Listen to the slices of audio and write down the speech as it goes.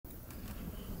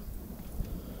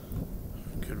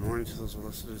Good morning to those of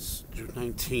us. It's June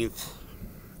 19th,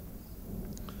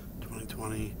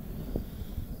 2020,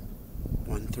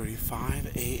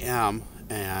 1:35 a.m.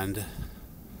 and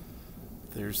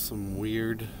there's some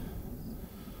weird...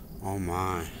 Oh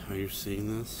my, are you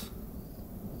seeing this?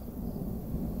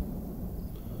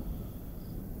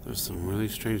 There's some really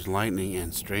strange lightning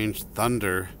and strange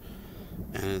thunder,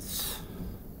 and it's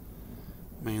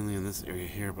mainly in this area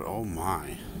here, but oh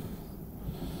my.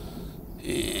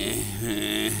 In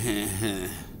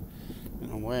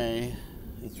a way,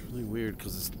 it's really weird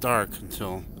because it's dark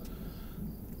until,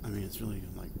 it's really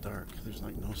like dark. There's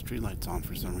like no streetlights on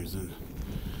for some reason.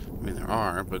 I mean, there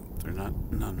are, but they're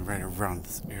none right around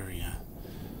this area.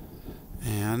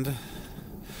 And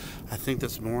I think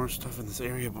there's more stuff in this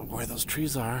area, but where those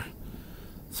trees are.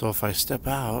 So if I step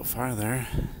out farther,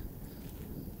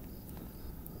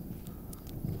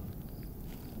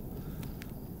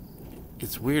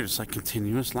 it's weird. It's like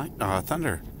continuous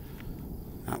thunder.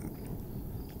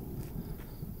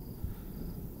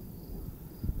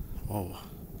 Whoa.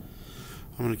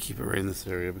 I'm going to keep it right in this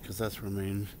area because that's where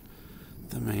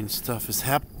the main stuff is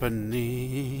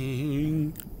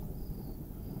happening.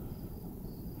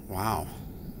 Wow.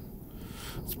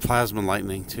 It's plasma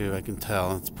lightning too, I can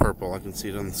tell. It's purple. I can see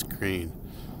it on the screen.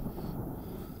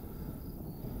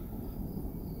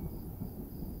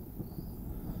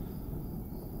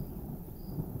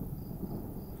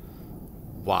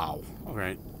 Wow.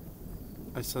 Alright.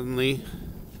 I suddenly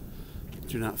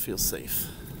do not feel safe.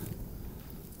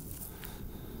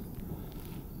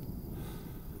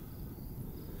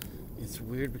 It's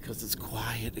weird because it's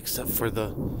quiet except for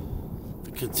the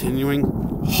continuing...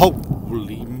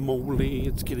 Holy moly,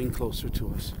 it's getting closer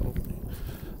to us.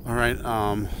 Alright,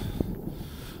 I'll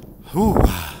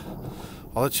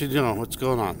let you know what's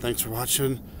going on. Thanks for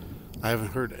watching. I haven't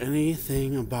heard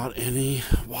anything about any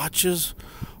watches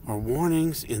or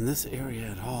warnings in this area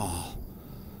at all.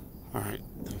 Alright,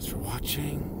 thanks for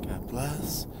watching. God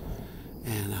bless.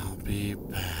 And I'll be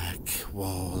back.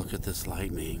 Whoa, look at this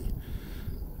lightning.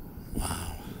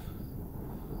 Wow.